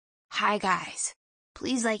Hi guys.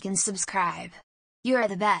 Please like and subscribe. You are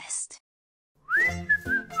the best.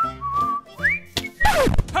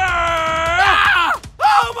 Ah!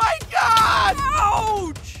 Oh my God!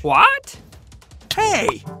 Ouch! What?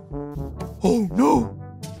 Hey! Oh no!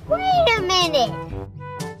 Wait a minute!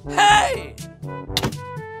 Hey!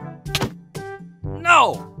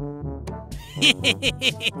 No!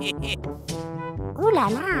 Ooh la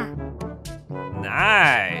la!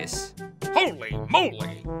 Nice! Holy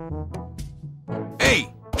moly!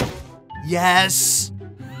 Hey! Yes!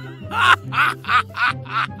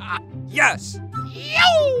 Yes!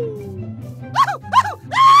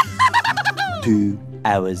 2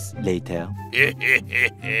 hours later.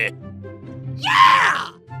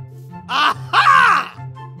 Yeah! Aha!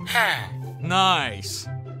 Nice!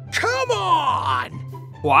 Come on!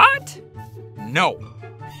 What? No!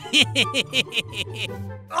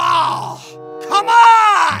 Oh! Come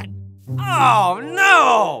on! Oh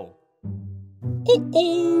no!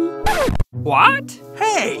 Uh-oh! What?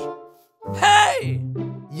 Hey! Hey!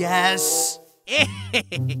 Yes!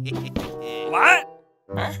 What?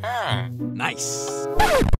 Nice!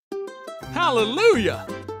 Hallelujah!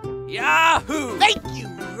 Yahoo! Thank you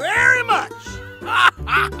very much!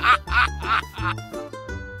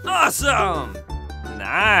 Awesome!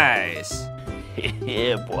 Nice!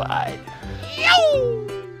 Yeah, boy.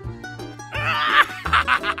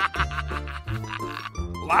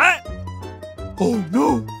 What? Oh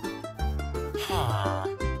no!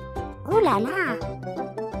 Ooh la la!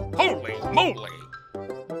 Holy moly!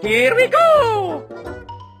 Here we go!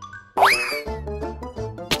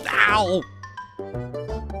 Ow!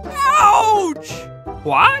 Ouch!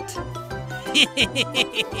 What?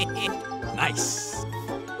 Nice!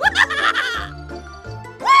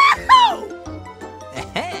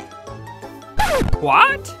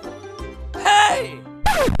 What? Hey!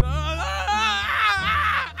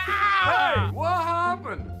 Hey, what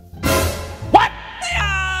happened? What?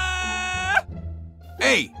 Ah!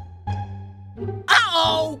 Hey!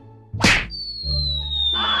 Uh-oh!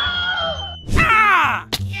 Ah!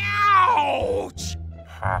 Ouch!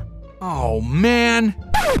 Oh, man!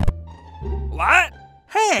 What?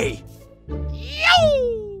 Hey!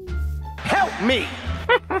 Help me!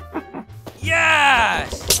 Yes!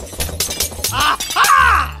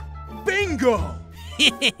 Aha! Bingo!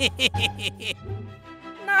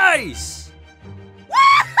 Nice!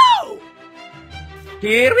 Woohoo!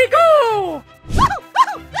 Here we go!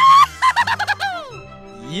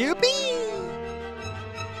 Yippee!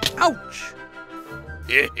 Ouch!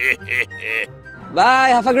 Bye,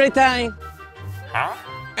 have a great time.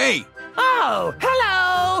 Hey! Oh,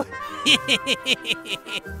 hello!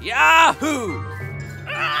 Yahoo!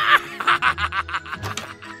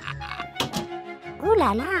 Ooh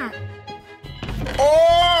la la!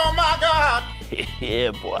 Oh my God!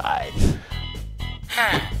 Yeah, boy.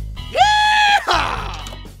 Yeehaw!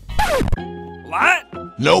 What?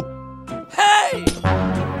 Nope. Hey!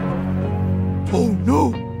 Oh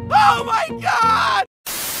no! Oh my God!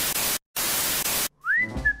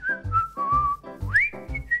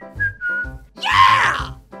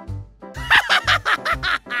 Yeah!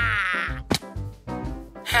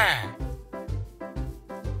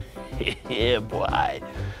 Yeah, boy.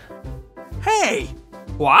 Hey!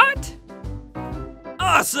 What?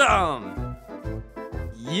 Awesome!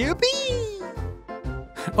 Yippee!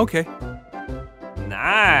 Okay.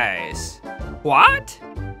 Nice! What?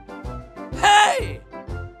 Hey!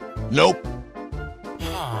 Nope.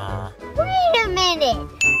 Wait a minute!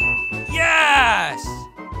 Yes!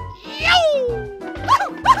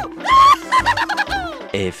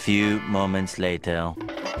 A few moments later.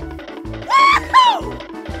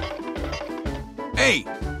 Hey!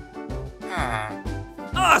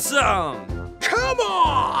 Awesome! Come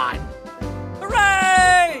on!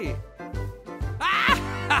 Hooray!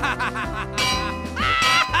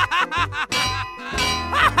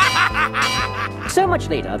 So much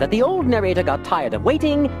later that the old narrator got tired of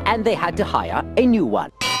waiting and they had to hire a new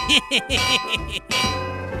one.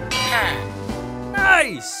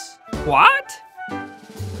 Nice! What?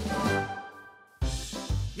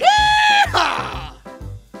 Yeehaw!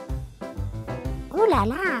 Ooh la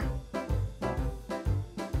la!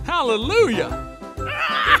 Hallelujah!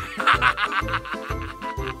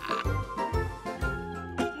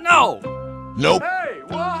 No! Nope. Hey,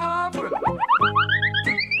 what happened?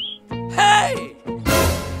 Hey!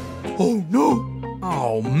 Oh no!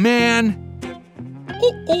 Oh man!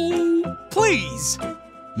 Uh-oh! Please!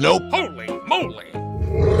 Nope. Holy moly!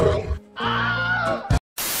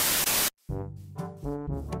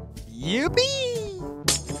 Yippee!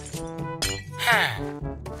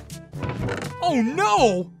 Oh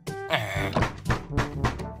no!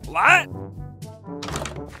 What?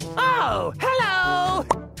 Oh, hello!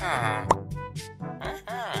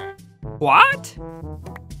 What?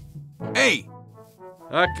 Hey!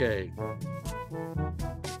 Okay.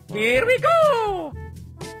 Here we go!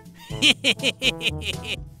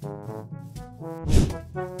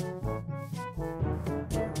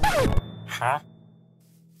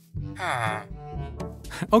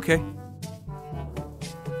 Okay.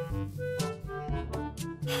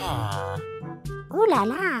 Ooh la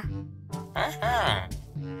la.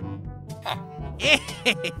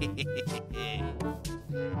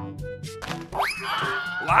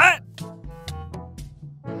 What?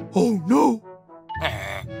 Oh no!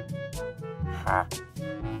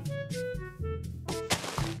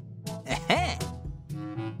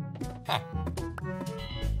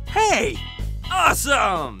 Hey!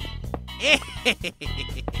 Awesome!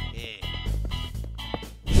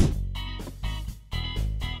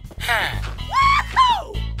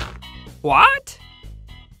 What?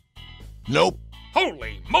 Nope.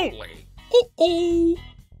 Holy moly! Uh-oh!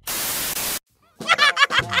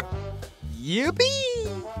 Yippee!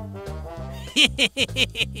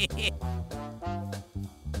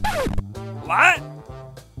 What?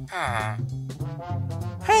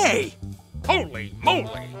 Hey! Holy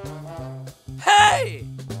moly! Hey!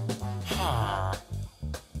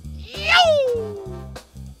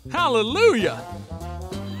 Hallelujah!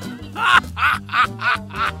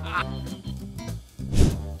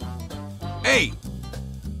 Hey!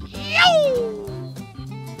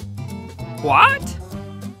 What?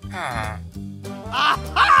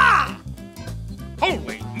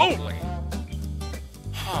 Holy moly!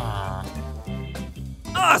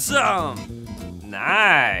 Awesome!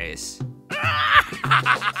 Nice!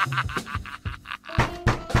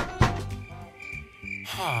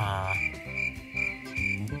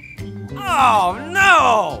 Oh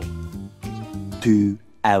no! 2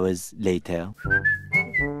 hours later.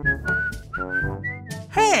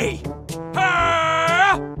 Hey!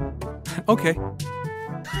 Ah! Okay.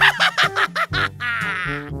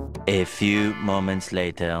 A few moments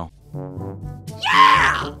later.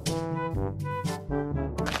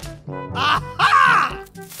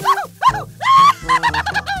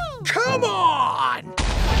 Come on!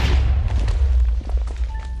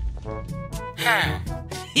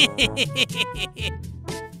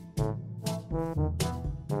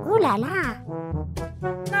 Ooh la la.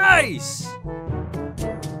 Nice!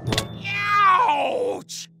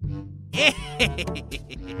 Ouch!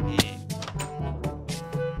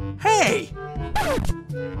 Hey!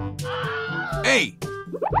 Hey!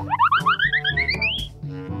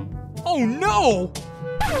 Oh no!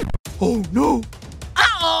 Oh no!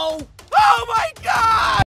 Uh-oh! Oh my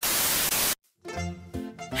God!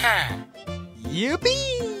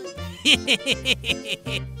 Yippee!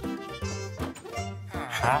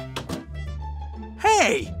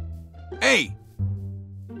 Hey! Hey!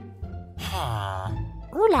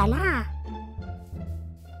 Ooh la la.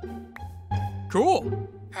 Cool!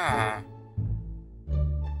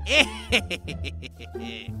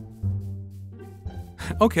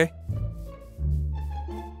 Okay.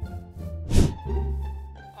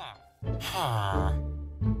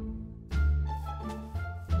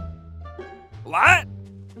 What?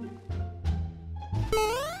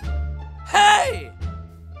 Hey!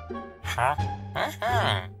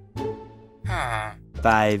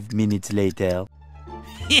 5 minutes later.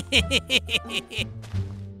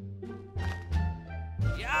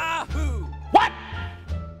 Yahoo!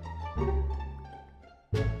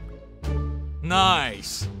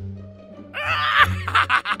 Nice!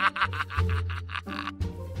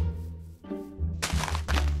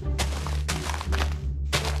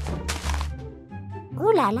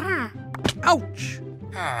 Ooh la la. Ouch!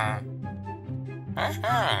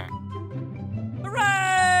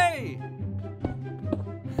 Hooray!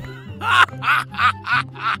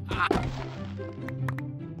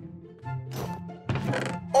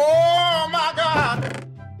 Oh my God!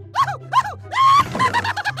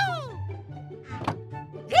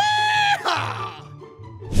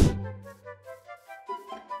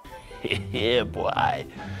 Yeah, boy.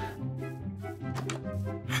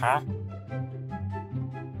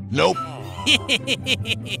 Nope.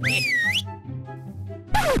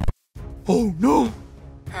 Oh no!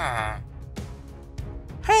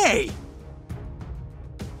 Hey!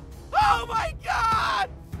 Oh my God!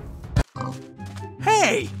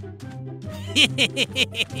 Hey!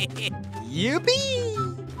 Yippee!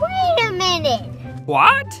 Wait a minute.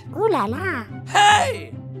 What? Ooh la la.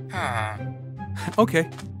 Hey! Okay.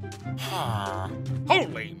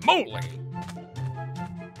 Holy moly!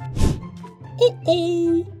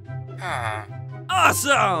 Uh-oh!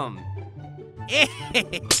 Awesome!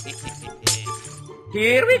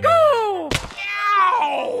 Here we go!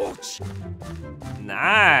 Ouch!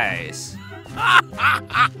 Nice.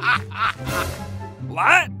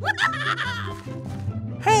 What?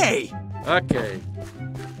 Hey! Okay.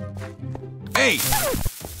 Hey!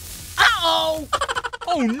 Uh-oh!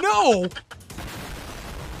 Oh no!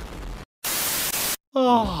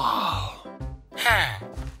 Oh.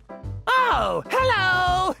 Oh,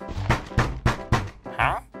 hello!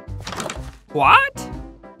 What?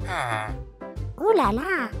 Ooh la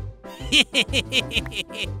la.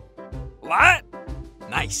 What?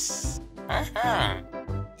 Nice.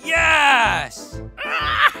 Yes!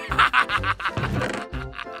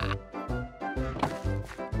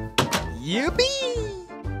 Yippee!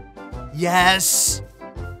 Yes!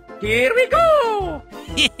 Here we go!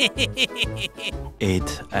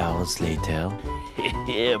 8 hours later.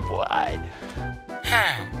 Yeah, boy.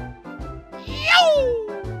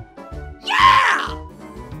 Yeah!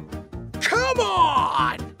 Come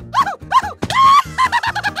on!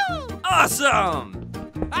 Awesome!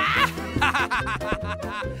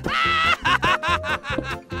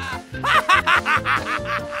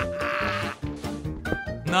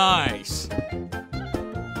 Nice.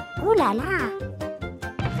 Ooh la la.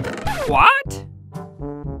 What?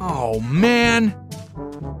 Oh man.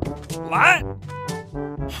 What?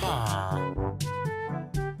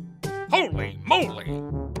 Holy moly!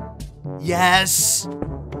 Yes.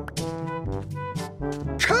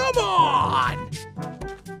 Come on!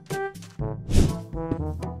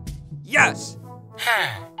 Yes!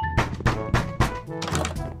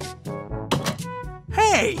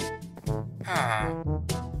 Hey!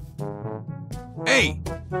 Hey!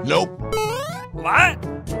 Nope. What?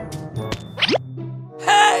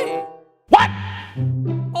 Hey!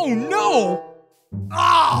 Oh no!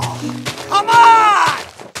 Oh! Come on!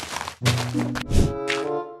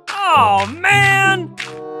 Oh, man!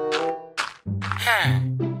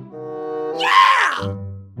 Yeah!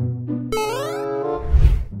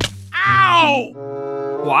 Ow!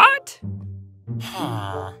 What?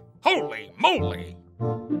 Holy moly!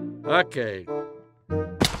 Okay.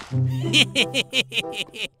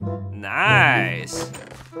 Nice.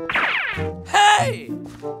 Hey!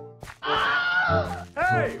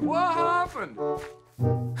 Hey, what happened?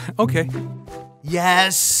 Okay.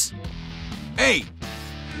 Yes. Hey!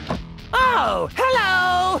 Oh,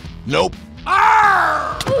 hello! Nope.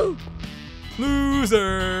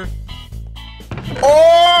 Loser!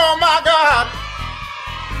 Oh my God.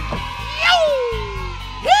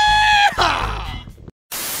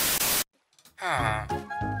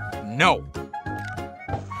 No.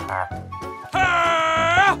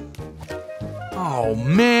 Ah! Oh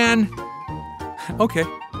man. Okay.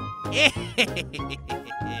 Wait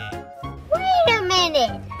a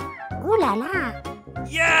minute. Ooh la la.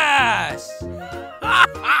 Yes!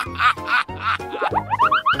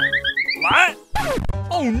 What?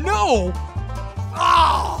 Oh no!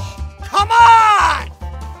 Oh! Come on!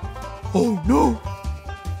 Oh no!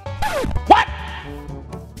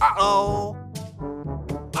 Uh-oh.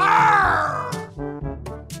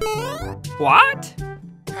 What?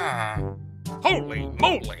 Holy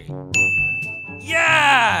moly!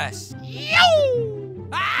 Yes!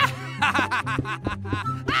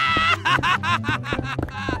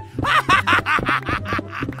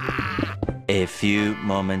 A few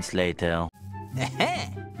moments later.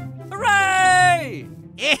 Hooray!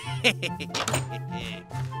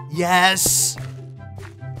 Yes.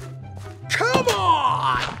 Come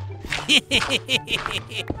on!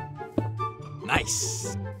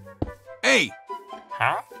 Nice. Hey!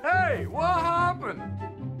 Hey, what happened?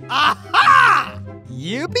 Aha!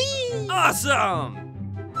 Yippee! Awesome!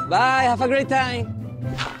 Bye, have a great time.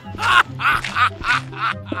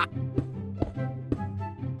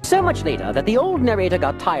 So much later that the old narrator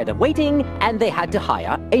got tired of waiting and they had to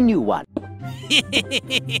hire a new one.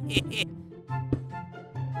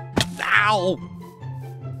 Ow!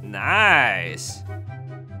 Nice.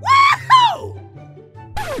 Woohoo!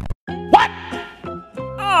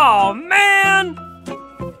 Oh, man!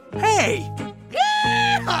 Hey!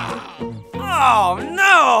 Oh,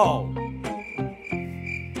 no!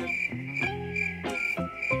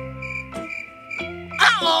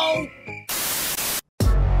 Uh-oh!